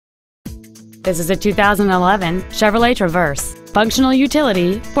This is a 2011 Chevrolet Traverse, functional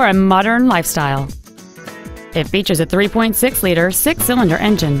utility for a modern lifestyle. It features a 3.6-liter 6-cylinder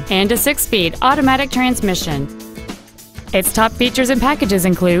engine and a 6-speed automatic transmission. Its top features and packages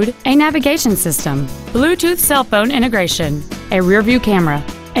include a navigation system, Bluetooth cell phone integration, a rear-view camera,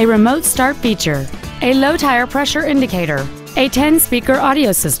 a remote start feature, a low tire pressure indicator, a 10-speaker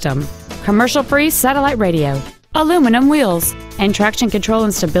audio system, commercial-free satellite radio, aluminum wheels, and traction control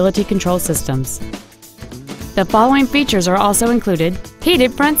and stability control systems. The following features are also included: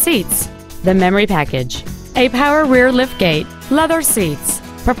 heated front seats, the memory package, a power rear liftgate, leather seats,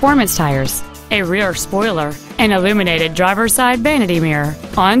 performance tires, a rear spoiler, an illuminated driver's side vanity mirror,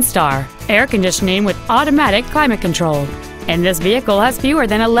 OnStar, air conditioning with automatic climate control, and this vehicle has fewer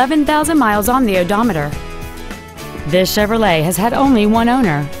than 11,000 miles on the odometer. This Chevrolet has had only one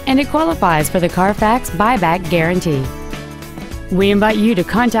owner, and it qualifies for the Carfax buyback guarantee. We invite you to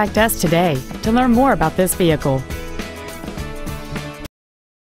contact us today to learn more about this vehicle.